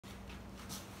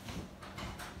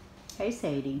Hey,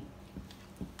 Sadie.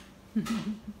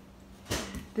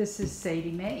 This is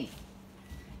Sadie Mae.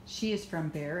 She is from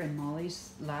Bear and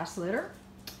Molly's last litter.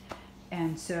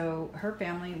 And so her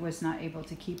family was not able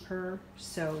to keep her.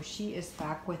 So she is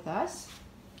back with us.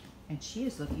 And she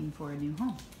is looking for a new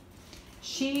home.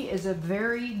 She is a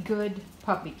very good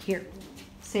puppy. Here,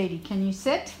 Sadie, can you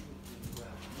sit?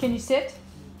 Can you sit?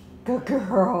 Good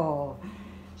girl.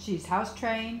 She's house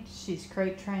trained. She's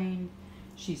crate trained.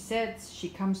 She sits. She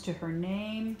comes to her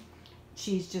name.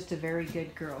 She's just a very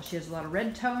good girl. She has a lot of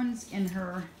red tones in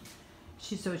her.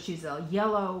 She's a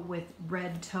yellow with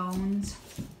red tones.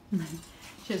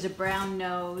 She has a brown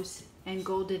nose and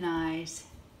golden eyes,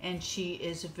 and she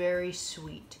is very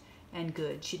sweet and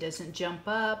good. She doesn't jump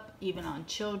up, even on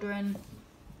children.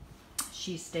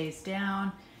 She stays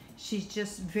down. She's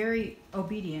just very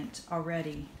obedient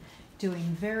already, doing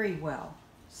very well.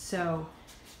 So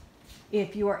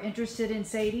if you are interested in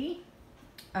Sadie,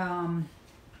 I'll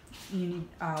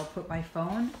put my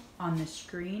phone on the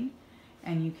screen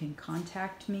and you can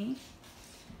contact me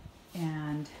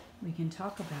and we can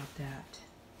talk about that.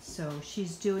 So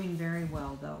she's doing very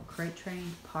well though. Crate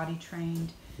trained, potty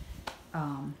trained,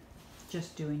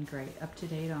 just doing great. Up to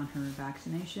date on her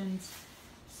vaccinations.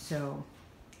 So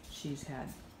she's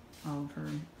had all of her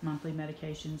monthly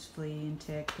medications, flea and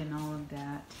tick and all of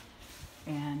that.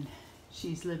 And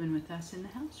she's living with us in the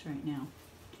house right now.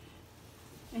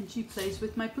 And she plays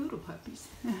with my poodle puppies.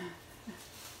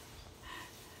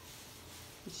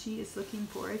 She is looking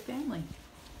for a family.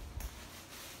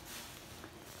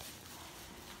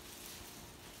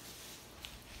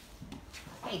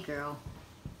 Hey girl.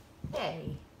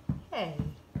 Hey. Hey.